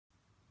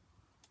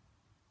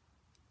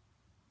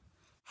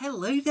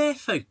Hello there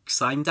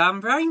folks, I'm Dan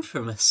Brown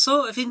from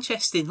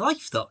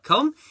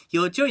asortofinterestinglife.com.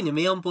 You're joining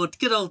me on board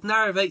good old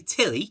Narrowboat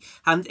Tilly,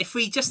 and if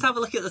we just have a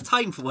look at the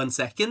time for 1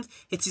 second,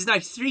 it is now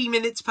 3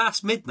 minutes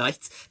past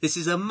midnight. This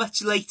is a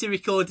much later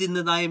recording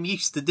than I am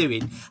used to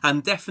doing,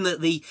 and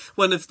definitely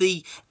one of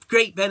the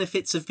great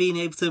benefits of being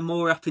able to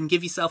moor up and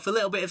give yourself a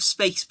little bit of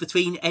space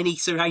between any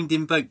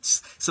surrounding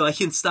boats, so I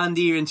can stand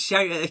here and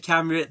shout at a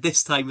camera at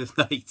this time of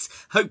night.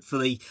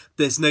 Hopefully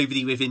there's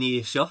nobody within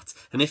earshot,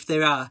 and if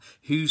there are,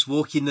 who's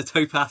walking the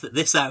towpath at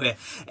this hour?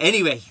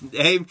 Anyway,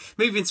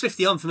 moving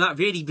swiftly on from that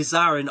really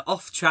bizarre and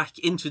off-track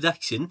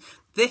introduction,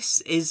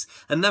 this is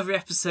another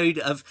episode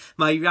of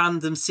my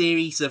random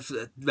series of,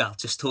 well,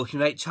 just talking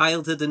about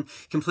childhood and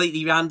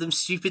completely random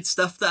stupid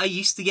stuff that I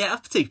used to get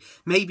up to.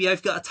 Maybe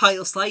I've got a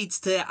title slide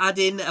to add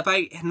in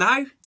about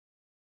now.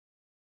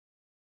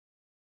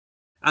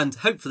 And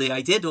hopefully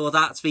I did, or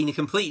that's been a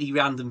completely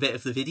random bit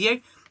of the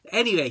video.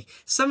 Anyway,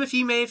 some of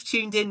you may have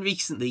tuned in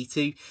recently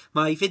to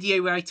my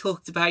video where I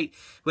talked about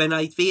when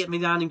I'd be at my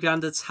nan and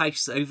granddad's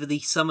house over the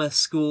summer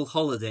school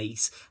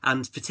holidays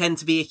and pretend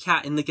to be a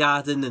cat in the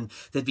garden, and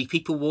there'd be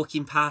people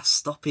walking past,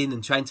 stopping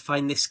and trying to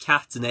find this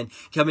cat, and then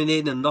coming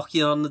in and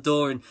knocking on the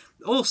door and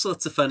all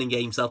sorts of fun and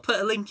games. I'll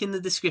put a link in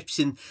the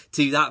description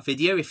to that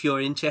video if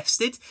you're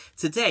interested.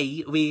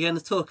 Today we're going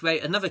to talk about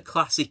another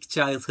classic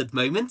childhood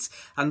moment,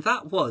 and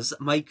that was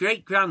my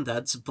great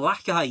granddad's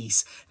black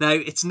eyes. Now,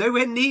 it's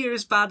nowhere near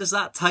as bad as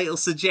that title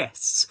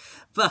suggests,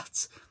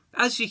 but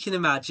as you can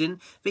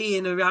imagine,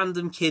 being a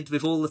random kid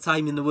with all the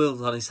time in the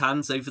world on his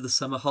hands over the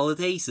summer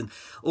holidays and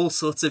all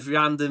sorts of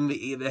random,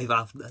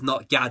 well,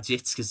 not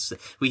gadgets, because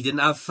we didn't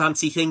have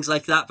fancy things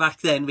like that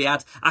back then. We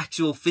had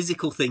actual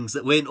physical things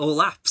that weren't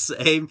all apps.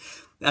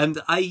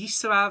 And I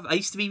used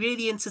to be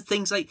really into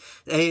things like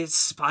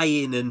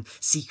spying and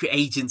secret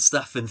agent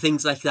stuff and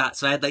things like that.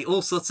 So I had like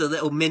all sorts of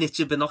little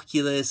miniature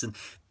binoculars and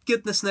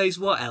goodness knows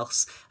what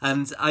else.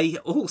 And I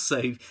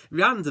also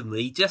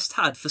randomly just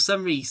had, for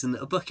some reason,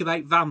 a book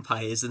about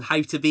vampires and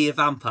how to be a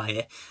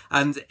vampire.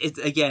 And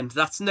again,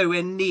 that's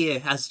nowhere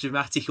near as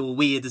dramatic or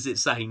weird as it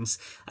sounds,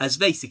 as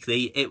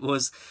basically it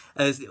was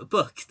a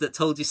book that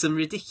told you some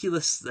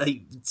ridiculous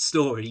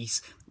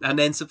stories and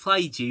then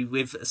supplied you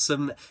with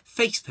some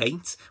face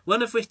paint,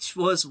 one of which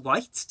was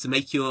white to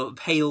make your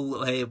pale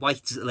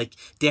white, like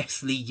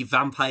deathly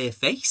vampire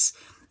face.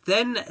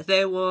 Then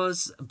there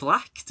was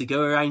black to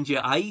go around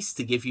your eyes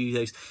to give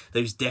you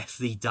those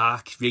deathly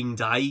dark ringed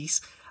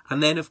eyes.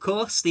 And then, of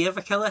course, the other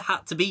colour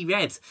had to be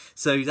red.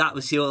 So that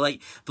was your,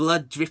 like,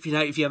 blood dripping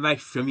out of your mouth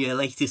from your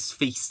latest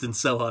feast and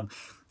so on.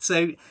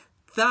 So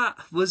that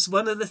was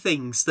one of the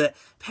things that,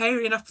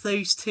 pairing up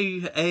those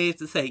two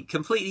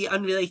completely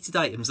unrelated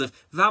items of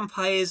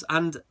vampires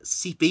and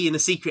being a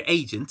secret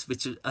agent,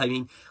 which, I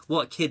mean,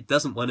 what kid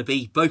doesn't want to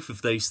be both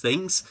of those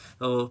things?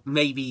 Or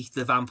maybe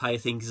the vampire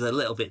thing is a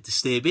little bit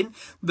disturbing.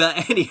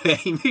 But anyway,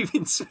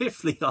 moving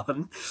swiftly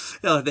on.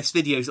 Oh, this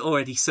video is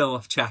already so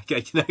off track,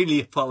 I can only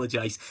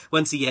apologise.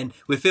 Once again,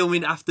 we're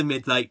filming after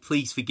midnight,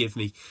 please forgive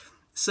me.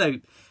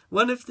 So,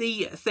 one of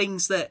the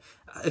things that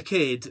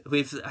occurred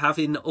with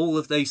having all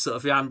of those sort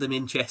of random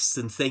interests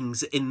and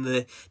things in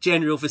the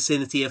general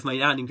vicinity of my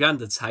nan and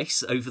granddad's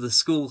house over the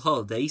school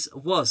holidays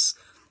was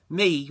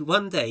me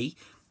one day,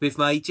 with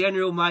my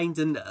general mind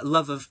and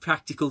love of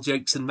practical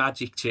jokes and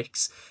magic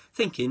tricks,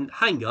 thinking,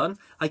 hang on,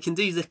 I can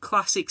do the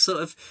classic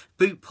sort of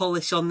boot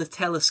polish on the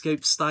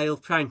telescope style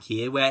prank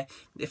here, where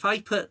if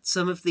I put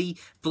some of the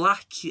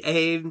black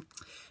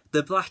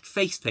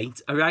face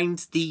paint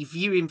around the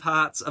viewing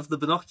parts of the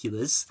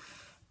binoculars,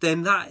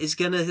 then that is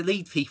going to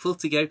lead people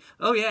to go,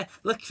 oh yeah,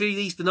 look through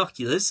these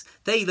binoculars.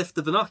 They lift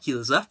the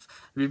binoculars up,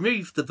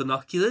 remove the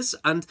binoculars,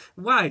 and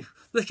wow,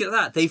 look at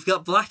that, they've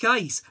got black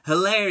eyes.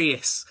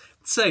 Hilarious.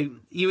 So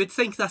you would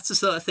think that's the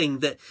sort of thing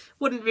that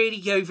wouldn't really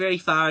go very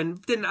far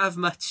and didn't have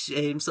much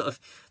sort of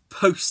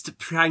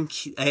post-prank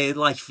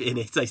life in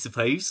it, I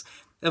suppose.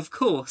 Of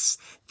course,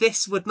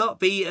 this would not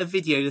be a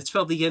video that's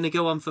probably going to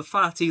go on for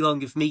far too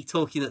long of me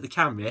talking at the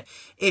camera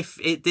if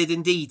it did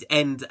indeed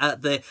end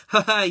at the,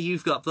 haha,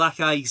 you've got black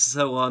eyes,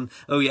 so on,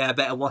 oh yeah, I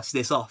better wash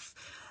this off.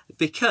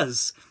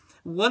 Because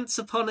once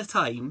upon a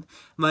time,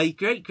 my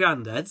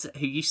great-granddad,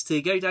 who used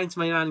to go down to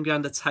my nan and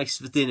granddad's house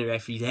for dinner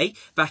every day,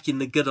 back in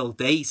the good old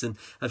days, and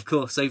of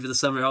course over the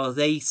summer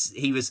holidays,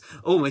 he was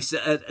almost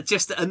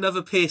just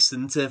another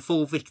person to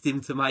fall victim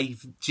to my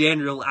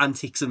general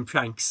antics and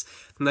pranks.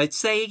 And I'd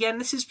say again,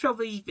 this is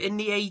probably in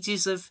the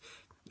ages of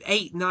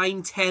 8,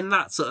 9, 10,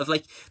 that sort of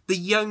like the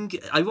young.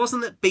 I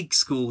wasn't at big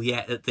school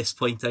yet at this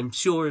point, I'm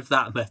sure of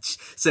that much.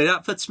 So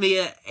that puts me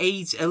at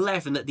age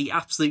 11 at the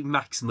absolute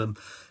maximum.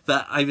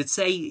 But I would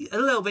say a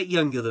little bit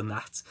younger than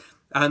that.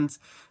 And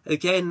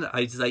again,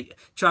 I like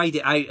tried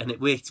it out and it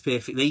worked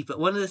perfectly.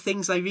 But one of the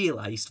things I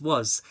realised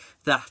was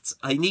that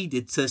I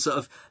needed to sort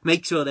of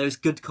make sure there was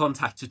good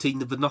contact between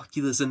the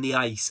binoculars and the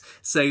eyes.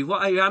 So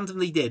what I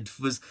randomly did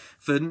was,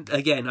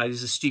 again, I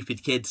was a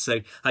stupid kid, so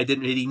I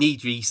didn't really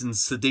need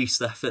reasons to do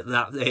stuff at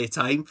that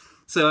time.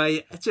 So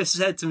I just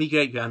said to me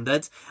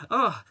great-granddad,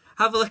 oh,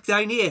 have a look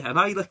down here. And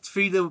I looked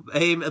through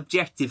the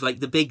objective, like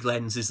the big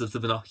lenses of the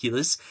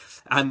binoculars,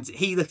 and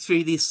he looked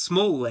through the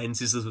small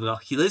lenses of the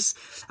binoculars.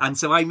 And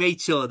so I made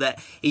sure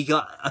that he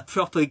got a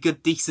proper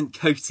good decent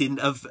coating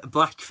of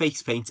black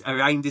face paint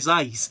around his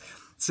eyes.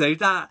 So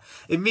that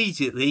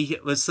immediately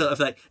was sort of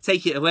like,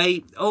 take it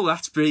away. Oh,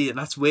 that's brilliant.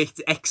 That's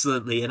worked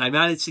excellently. And I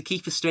managed to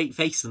keep a straight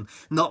face and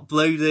not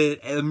blow the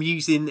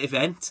amusing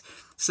event.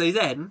 So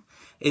then,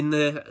 in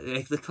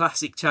the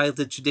classic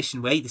childhood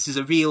tradition way, this is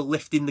a real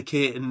lifting the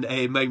curtain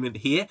moment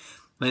here.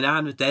 My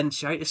nan would then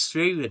shout us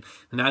through, and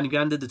my nan and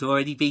Grandad would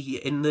already be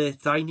in the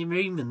dining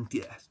room, and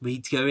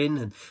we'd go in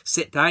and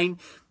sit down.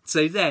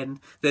 So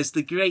then there's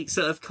the great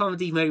sort of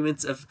comedy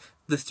moment of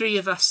the three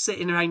of us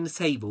sitting around the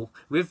table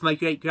with my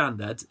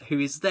great-granddad, who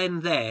is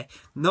then there,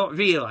 not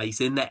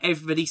realising that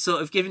everybody's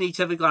sort of giving each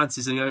other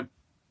glances and going,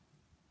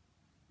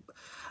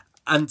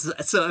 and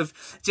sort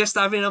of just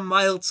having a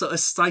mild sort of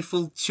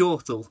stifled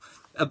chortle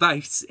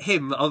about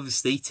him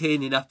obviously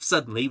turning up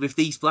suddenly with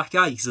these black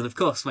eyes. And of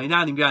course my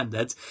nan and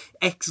Grandad,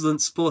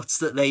 excellent sports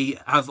that they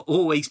have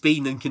always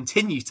been and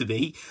continue to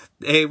be,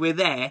 were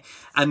there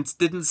and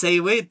didn't say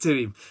a word to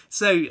him.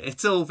 So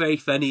it's all very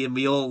funny and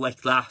we all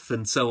like laugh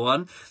and so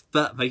on,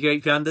 but my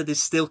great-granddad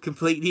is still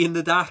completely in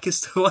the dark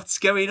as to what's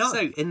going on.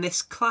 So in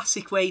this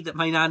classic way that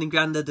my nan and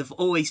Grandad have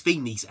always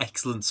been these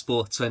excellent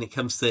sports when it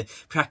comes to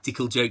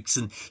practical jokes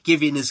and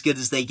giving as good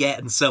as they get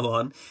and so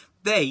on,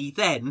 they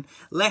then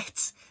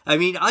let, I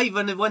mean, I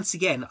want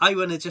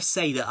to just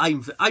say that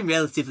I'm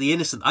relatively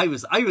innocent. I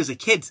was a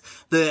kid.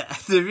 The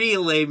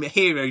real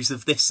heroes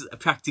of this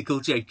practical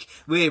joke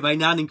were my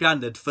nan and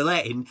Grandad for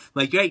letting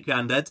my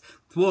great-granddad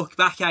walk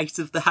back out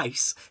of the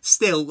house,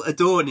 still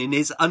adorning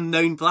his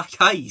unknown black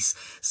eyes.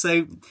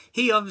 So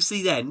he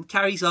obviously then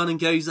carries on and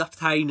goes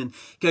uptown and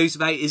goes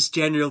about his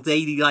general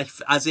daily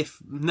life as if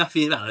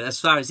nothing, well, as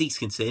far as he's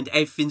concerned,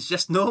 everything's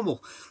just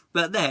normal.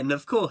 But then,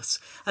 of course,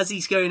 as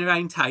he's going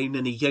around town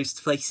and he goes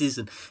to places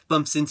and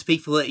bumps into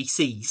people that he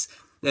sees,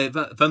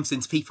 bumps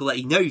into people that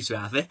he knows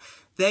rather,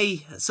 they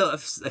sort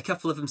of, a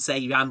couple of them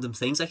say random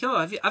things like, oh,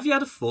 have you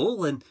had a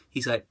fall? And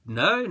he's like,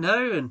 no.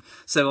 And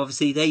so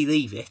obviously they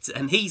leave it.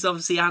 And he's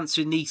obviously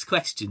answering these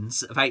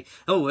questions about,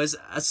 oh, has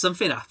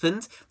something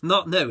happened?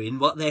 Not knowing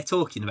what they're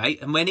talking about.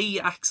 And when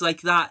he acts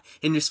like that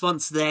in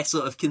response to their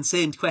sort of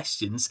concerned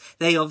questions,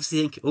 they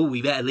obviously think, oh,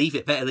 we better leave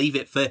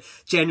it for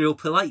general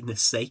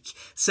politeness sake.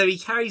 So he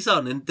carries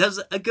on and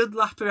does a good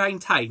lap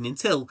around town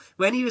until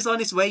when he was on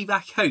his way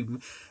back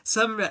home,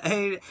 some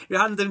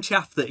random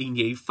chap that he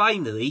knew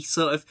finally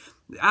sort of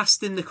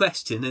asked him the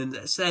question and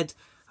said,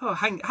 oh,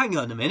 hang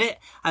on a minute,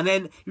 and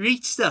then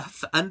reached up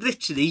and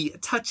literally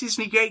touches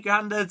me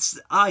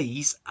great-granddad's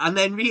eyes and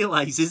then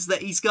realises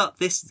that he's got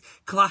this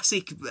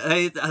classic,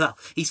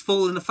 he's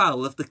fallen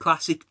afoul of the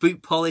classic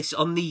boot polish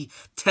on the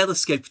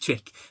telescope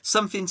trick,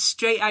 something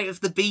straight out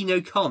of the Beano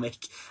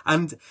comic,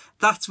 and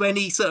that's when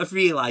he sort of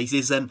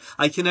realises, and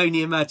I can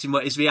only imagine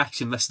what his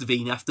reaction must have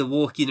been after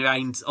walking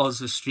around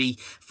Oswestry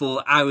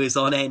for hours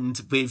on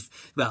end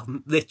with, well,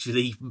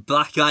 literally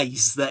black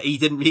eyes that he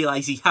didn't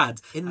realise he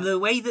had. In the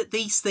way that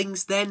these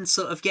things then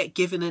sort of get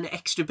given an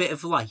extra bit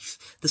of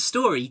life, the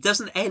story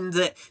doesn't end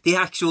at the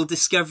actual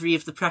discovery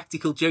of the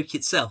practical joke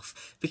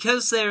itself.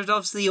 Because there had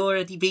obviously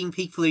already been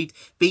people who'd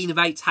been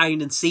about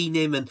town and seen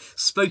him and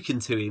spoken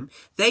to him,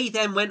 they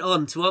then went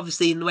on to,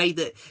 obviously in the way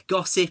that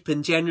gossip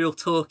and general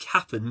talk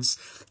happens,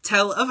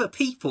 tell other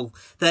people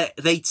that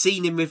they'd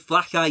seen him with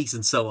black eyes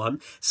and so on.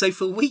 So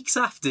for weeks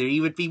after,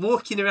 he would be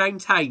walking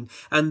around town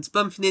and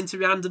bumping into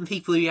random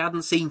people who he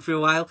hadn't seen for a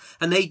while,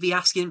 and they'd be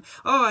asking him,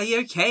 oh, are you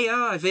okay?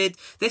 Oh, I've heard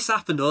this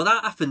happened or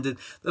that happened. And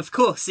of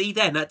course, he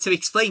then had to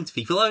explain to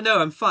people, oh no,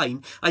 I'm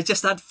fine. I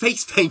just had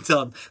face paint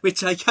on,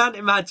 which I can't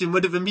imagine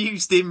would have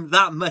amused him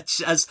that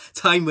much as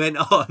time went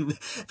on.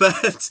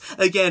 But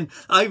again,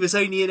 I was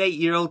only an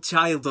 8-year-old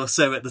child or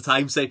so at the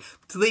time, so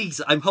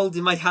please, I'm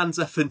holding my hands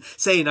up and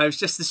saying I was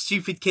just a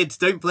stupid kid.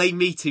 Don't blame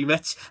me too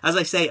much. As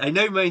I say, I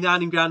know my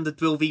nan and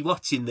Grandad will be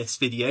watching this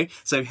video,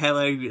 so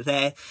hello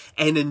there,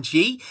 N and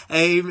G.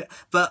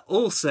 But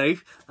also,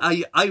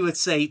 I would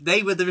say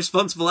they were the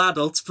responsible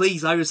adults.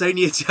 Please, I was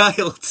only a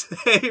child.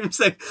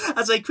 So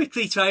as I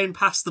quickly try and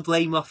pass the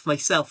blame off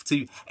myself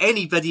to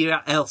anybody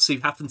else who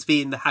happened to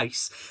be in the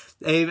house,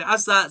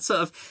 as that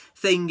sort of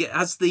thing,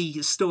 as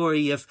the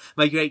story of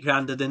my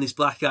great-granddad and his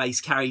black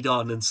eyes carried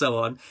on and so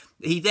on,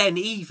 he then,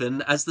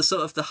 even as the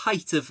sort of the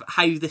height of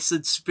how this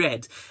had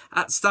spread,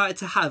 started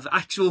to have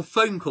actual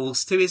phone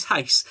calls to his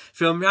house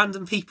from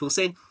random people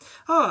saying,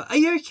 oh, are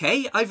you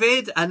okay? I've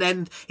heard. And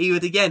then he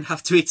would again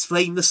have to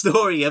explain the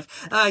story of,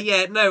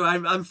 yeah, no,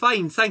 I'm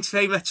fine. Thanks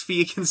very much for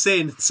your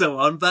concern and so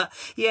on. But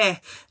yeah,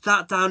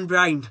 that Dan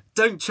Brown,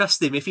 don't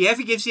trust him. If he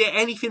ever gives you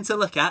anything to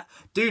look at,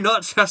 do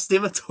not trust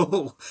him at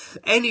all.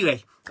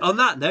 Anyway, on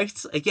that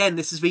note, again,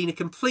 this has been a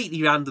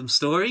completely random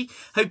story.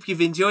 Hope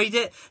you've enjoyed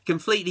it.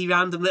 Completely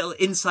random little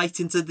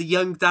insight into the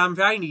young Dan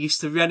Brown who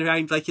used to run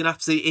around like an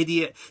absolute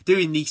idiot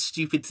doing these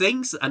stupid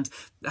things, and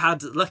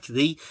had,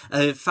 luckily,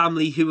 a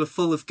family who were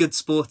full of good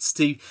sports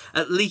to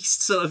at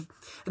least sort of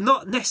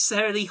not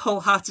necessarily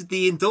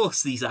wholeheartedly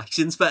endorse these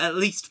actions, but at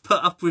least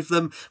put up with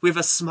them with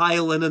a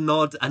smile and a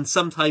nod, and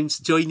sometimes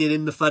joining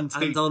in the fun too.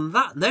 And on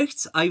that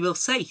note, I will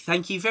say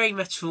thank you very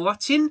much for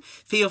watching.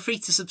 Feel free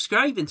to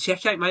subscribe and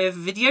check out my other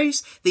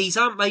videos. These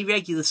aren't my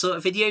regular sort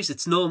of videos.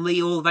 It's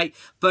normally all about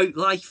boat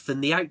life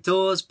and the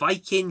outdoors,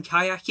 biking,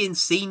 kayaking,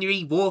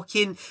 scenery,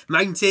 walking,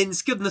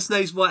 mountains, goodness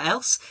knows what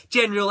else.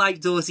 General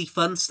outdoorsy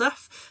fun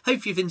stuff.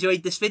 Hope you've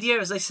enjoyed this video.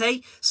 As I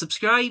say,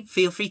 subscribe.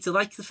 Feel free to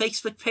like the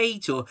Facebook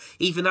page, or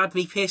even add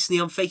me personally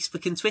on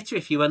Facebook and Twitter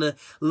if you want to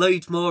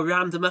load more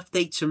random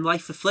updates from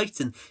life afloat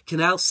and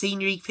canal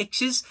scenery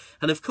pictures.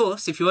 And of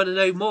course, if you want to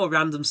know more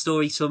random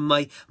stories from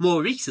my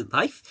more recent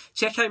life,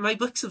 check out my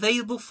books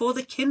available for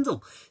the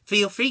Kindle.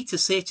 Feel free to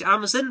search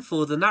Amazon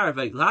for The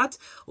Narrowboat Lad,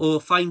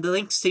 or find the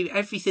links to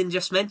everything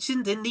just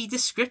mentioned in the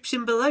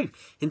description below.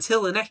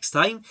 Until the next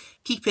time,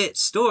 keep it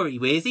story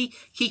worthy,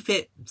 keep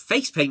it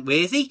face paint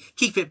worthy,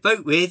 keep it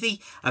boat worthy,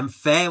 and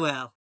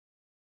farewell.